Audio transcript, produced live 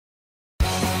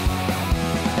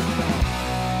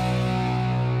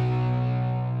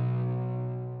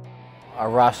Our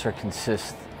roster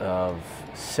consists of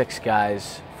 6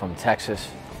 guys from Texas,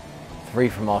 3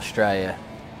 from Australia,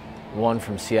 1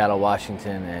 from Seattle,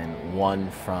 Washington, and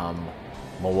 1 from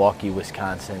Milwaukee,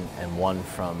 Wisconsin, and 1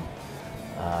 from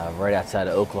right outside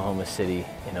of Oklahoma City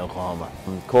in Oklahoma.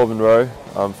 I'm Corbin Rowe.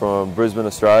 I'm from Brisbane,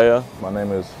 Australia. My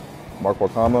name is Mark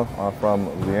Wakama. I'm from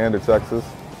Leander, Texas.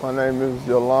 My name is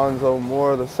Yolonzo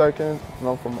Moore II, and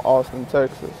I'm from Austin,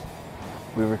 Texas.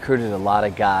 We recruited a lot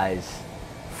of guys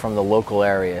from the local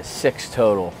area, 6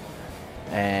 total,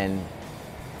 and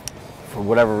for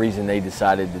whatever reason they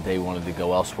decided that they wanted to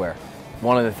go elsewhere.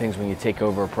 One of the things when you take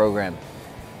over a program,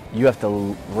 you have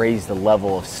to raise the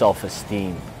level of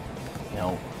self-esteem. You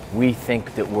know, we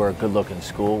think that we're a good-looking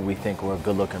school, we think we're a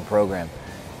good-looking program.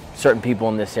 Certain people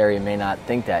in this area may not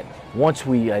think that. Once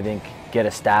we, I think, get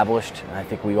established, and I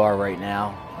think we are right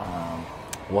now,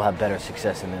 we'll have better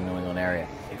success in the New England area.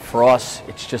 For us,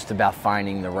 it's just about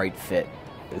finding the right fit.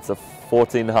 It's a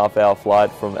 14.5-hour flight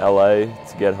from LA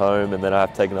to get home, and then I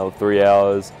have to take another 3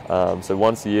 hours. So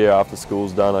once a year after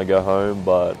school's done, I go home,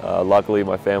 but luckily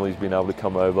my family's been able to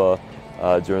come over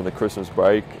during the Christmas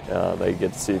break. They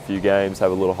get to see a few games,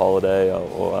 have a little holiday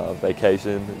or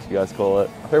vacation, as you guys call it.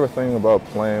 My favorite thing about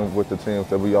playing with the team is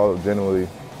that we all genuinely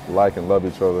like and love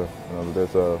each other. You know,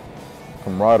 there's a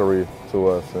camaraderie to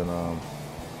us, and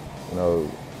you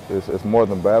know, it's more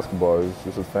than basketball.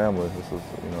 This is family. This is,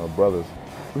 you know, brothers.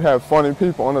 We have funny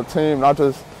people on the team. I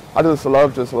just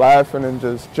love just laughing and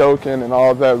just joking and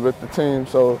all that with the team.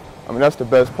 So I mean, that's the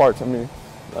best part to me.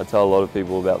 I tell a lot of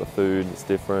people about the food. It's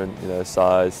different, you know,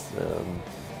 size,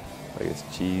 I guess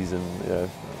cheese and, you know,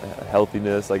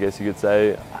 healthiness, I guess you could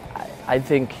say. I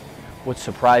think what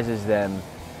surprises them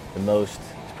the most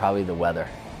is probably the weather,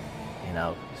 you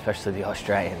know, especially the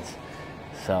Australians.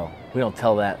 So we don't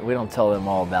tell them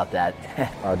all about that.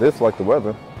 I dislike the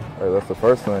weather. That's the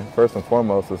first thing. First and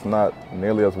foremost, it's not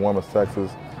nearly as warm as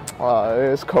Texas.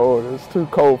 It's cold. It's too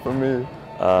cold for me.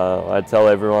 I tell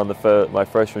everyone my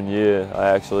freshman year, I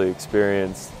actually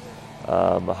experienced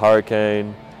a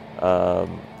hurricane,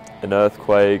 an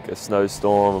earthquake, a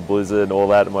snowstorm, a blizzard, all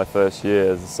that in my first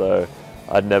year. So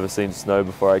I'd never seen snow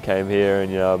before I came here,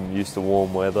 and, you know, I'm used to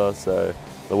warm weather. So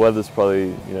the weather's probably,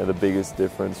 you know, the biggest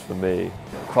difference for me.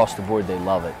 Across the board, they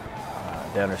love it.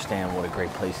 They understand what a great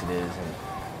place it is, and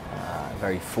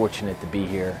very fortunate to be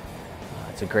here.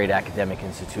 It's a great academic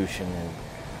institution, and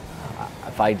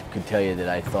if I could tell you that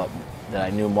I thought that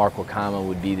I knew Mark Wakama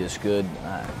would be this good,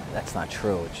 that's not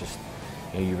true. It's just,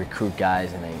 you know, you recruit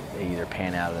guys and they either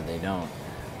pan out or they don't.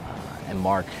 And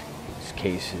Mark's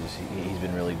case he's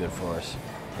been really good for us.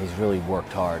 He's really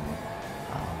worked hard.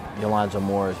 Yolonzo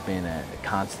Moore has been a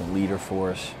constant leader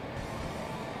for us.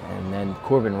 And then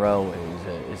Corbin Rowe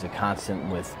is a constant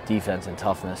with defense and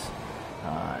toughness.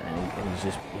 And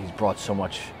he's brought so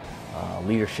much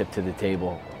leadership to the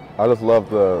table. I just love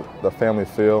the family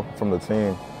feel from the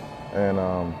team, and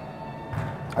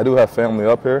I do have family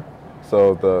up here,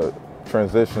 so the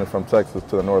transition from Texas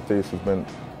to the Northeast has been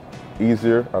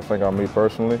easier, I think, on me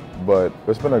personally. But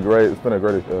it's been a great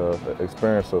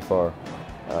experience so far.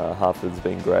 Hartford's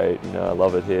been great. You know, I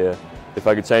love it here. If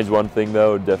I could change one thing though,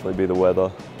 it would definitely be the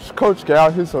weather. Coach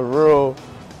Gallagher,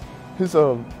 he's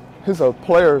a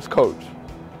player's coach,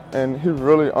 and he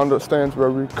really understands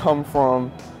where we come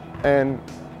from. And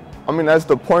I mean, as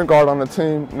the point guard on the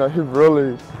team, you know, he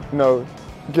really, you know,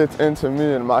 gets into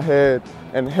me in my head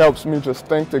and helps me just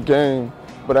think the game.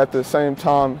 But at the same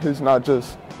time, he's not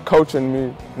just coaching me,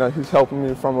 you know, he's helping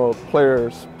me from a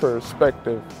player's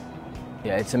perspective.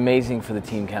 Yeah, it's amazing for the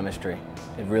team chemistry.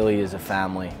 It really is a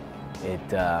family. They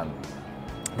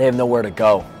have nowhere to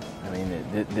go. I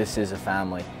mean, this is a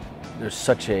family. There's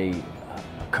such a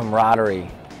camaraderie,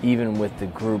 even with the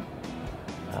group.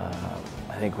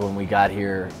 I think when we got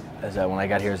here, when I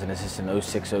got here as an assistant,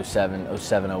 06, 07,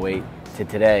 07, 08 to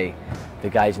today, the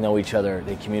guys know each other,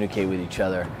 they communicate with each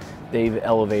other. They've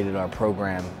elevated our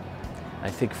program, I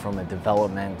think, from a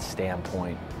development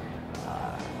standpoint.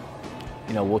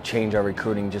 You know, we'll change our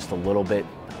recruiting just a little bit.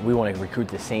 We want to recruit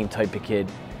the same type of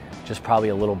kid, just probably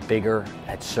a little bigger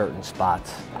at certain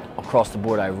spots. Across the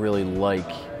board, I really like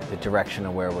the direction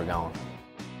of where we're going.